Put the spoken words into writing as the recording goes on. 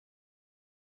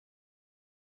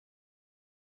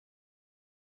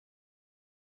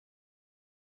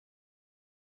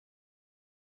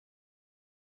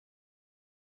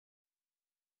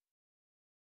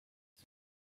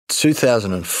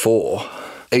2004,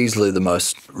 easily the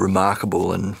most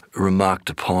remarkable and remarked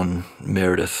upon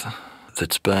Meredith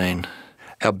that's been.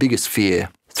 Our biggest fear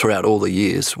throughout all the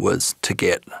years was to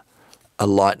get a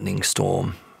lightning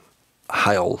storm,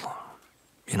 hail,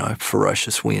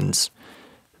 ferocious winds,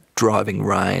 driving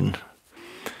rain,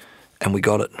 and we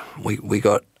got it. We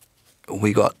got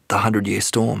the 100-year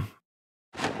storm.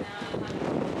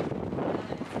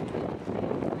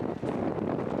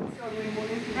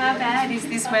 How bad is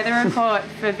this weather report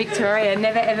for Victoria?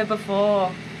 Never ever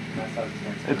before.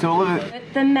 It's all of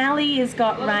it. The Mallee has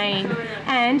got rain,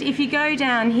 and if you go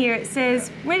down here it says,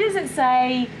 where does it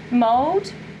say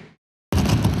mould?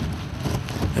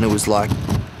 And it was like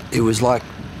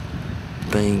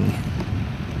being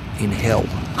in hell.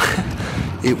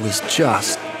 It was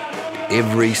just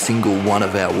every single one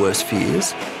of our worst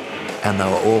fears, and they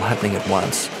were all happening at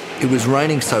once. It was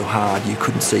raining so hard you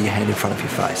couldn't see your hand in front of your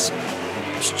face.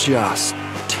 It was just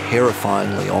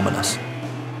terrifyingly ominous.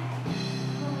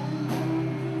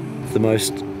 The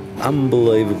most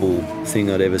unbelievable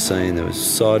thing I'd ever seen. There was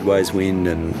sideways wind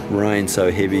and rain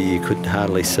so heavy you could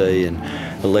hardly see, and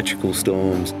electrical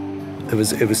storms. It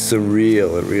was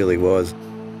surreal, it really was.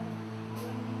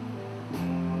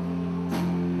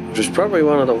 It was probably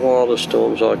one of the wildest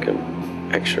storms I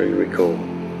can actually recall.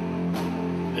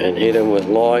 And hit them with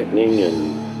lightning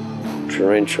and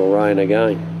torrential rain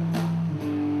again.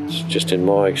 It's just in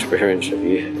my experience of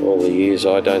all the years,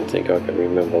 I don't think I can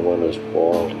remember one as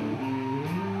wild.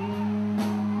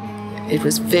 It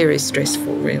was very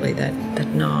stressful, really, that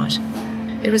night.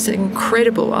 It was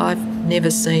incredible. I've never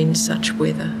seen such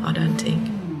weather, I don't think.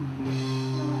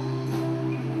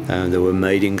 There were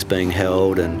meetings being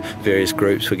held and various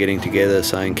groups were getting together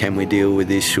saying, can we deal with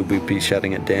this? Should we be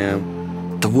shutting it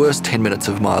down? The worst 10 minutes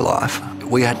of my life,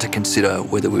 we had to consider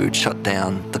whether we would shut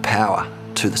down the power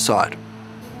to the site.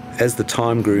 As the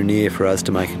time grew near for us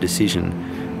to make a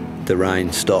decision, the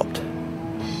rain stopped.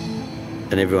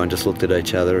 And everyone just looked at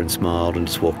each other and smiled and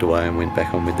just walked away and went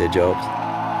back on with their jobs.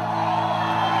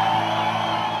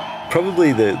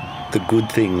 Probably the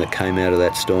good thing that came out of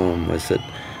that storm was that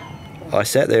I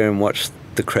sat there and watched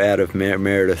the crowd of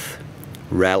Meredith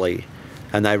rally,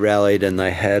 and they rallied and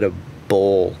they had a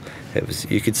ball.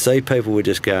 You could see people were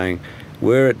just going,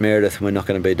 we're at Meredith and we're not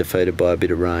going to be defeated by a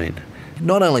bit of rain.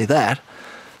 Not only that,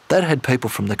 that had people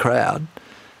from the crowd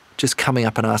just coming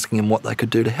up and asking them what they could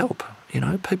do to help.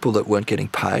 People that weren't getting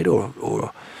paid or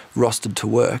rostered to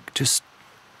work, just,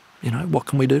 what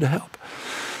can we do to help?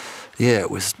 Yeah,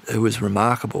 it was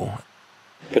remarkable.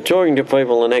 But talking to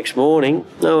people the next morning,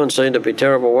 no one seemed to be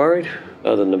terrible worried,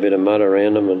 other than a bit of mud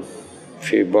around them and a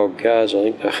few bog cars.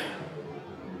 I think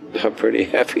they're pretty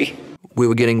happy. We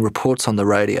were getting reports on the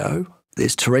radio.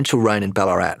 There's torrential rain in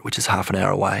Ballarat, which is half an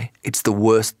hour away. It's the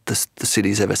worst the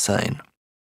city's ever seen.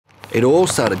 It all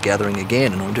started gathering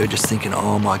again, and we were just thinking,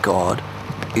 oh my God,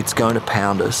 it's going to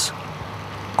pound us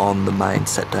on the main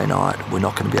Saturday night. We're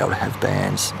not going to be able to have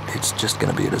bands. It's just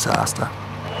going to be a disaster.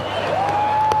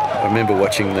 I remember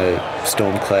watching the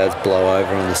storm clouds blow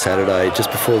over on the Saturday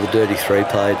just before the Dirty Three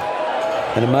played.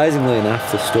 And amazingly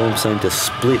enough, the storm seemed to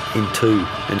split in two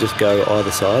and just go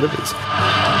either side of us.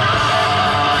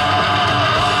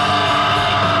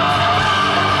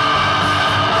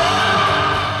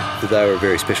 They were a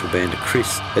very special band to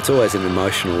Chris. It's always an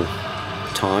emotional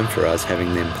time for us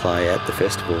having them play at the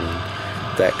festival,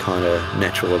 and that kind of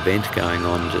natural event going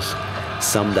on just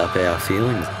summed up our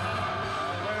feelings.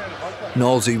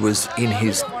 Knowlesy was in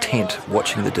his tent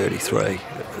watching the Dirty Three,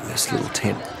 this little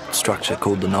tent structure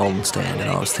called the Nolan Stand, and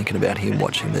I was thinking about him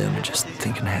watching them and just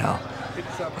thinking how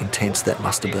intense that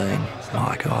must have been.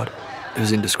 My God, it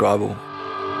was indescribable.